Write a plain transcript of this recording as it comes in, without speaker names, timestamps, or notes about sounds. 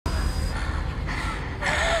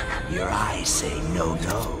Your eyes say no,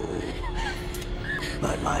 no.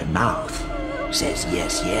 But my mouth says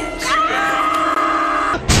yes, yes.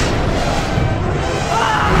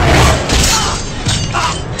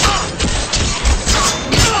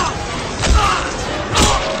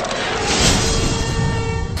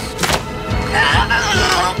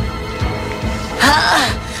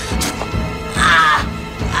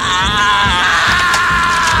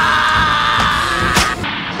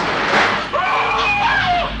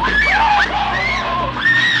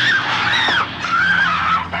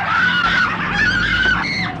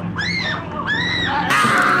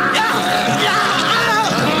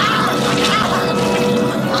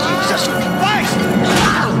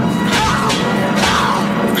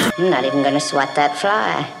 I'm not even gonna swat that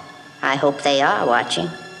fly. I hope they are watching.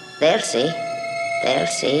 They'll see. They'll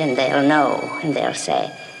see and they'll know. And they'll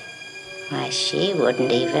say, why, she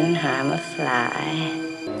wouldn't even harm a fly.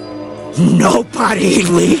 Nobody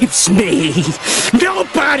leaves me!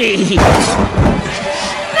 Nobody!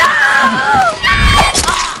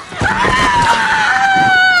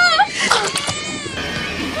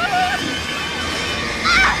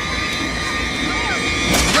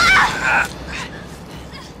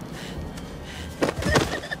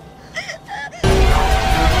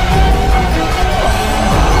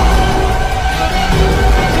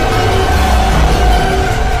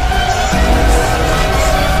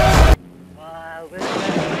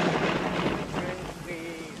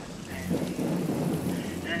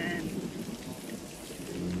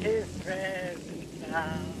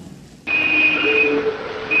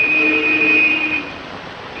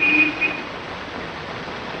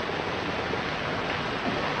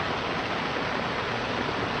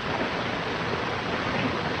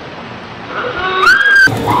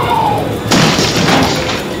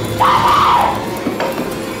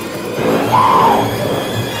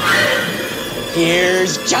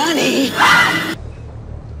 Here's Johnny!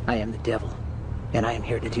 I am the devil, and I am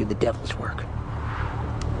here to do the devil's work.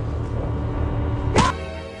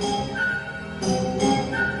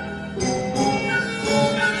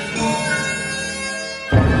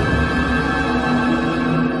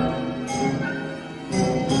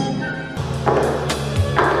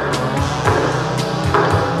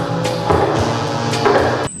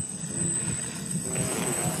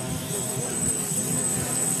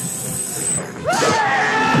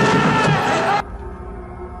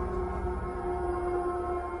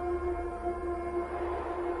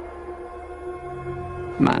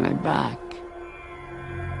 Money back.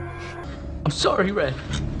 I'm sorry, Red.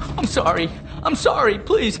 I'm sorry. I'm sorry,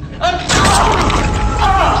 please. I'm sorry!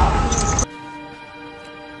 Ah!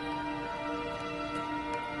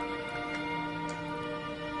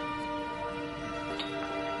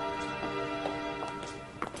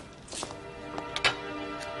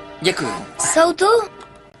 Jsou tu?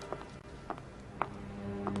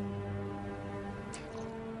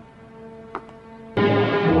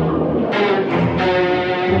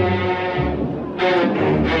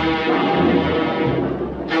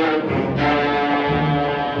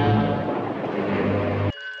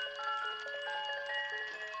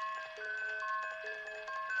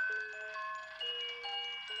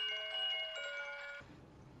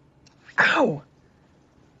 Ow!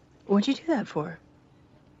 What'd you do that for?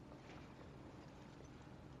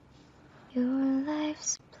 Your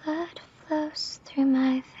life's blood flows through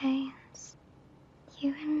my veins.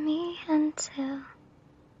 You and me until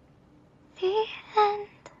the end.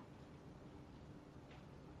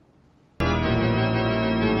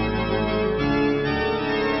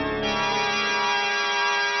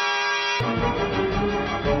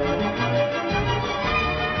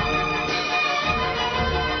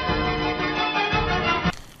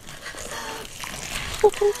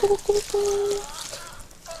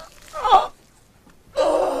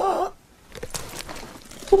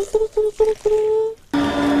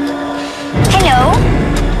 Hello.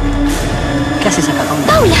 ¿Qué haces acá, Paula?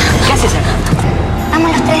 Paula. ¿Qué haces acá?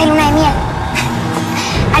 Vamos los tres de luna de miel.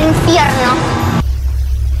 Al infierno.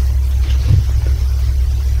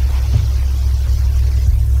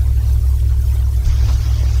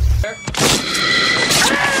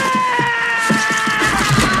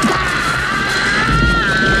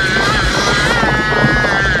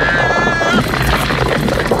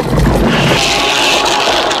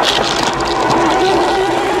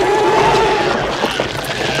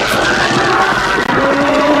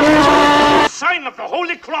 Of the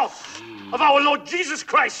Holy Cross of our Lord Jesus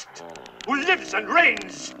Christ, who lives and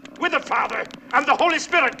reigns with the Father and the Holy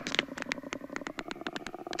Spirit.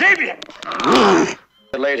 Damien!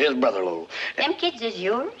 Laid his brother low. Them kids is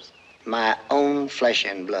yours? My own flesh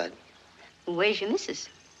and blood. Where's your missus?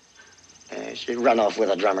 She run off with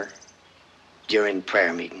a drummer. during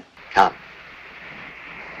prayer meeting. Come.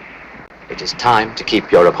 It is time to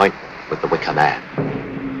keep your appointment with the Wicker Man.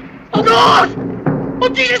 Oh God! Oh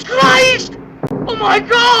Jesus Christ! Oh my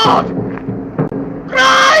God!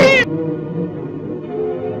 Christ!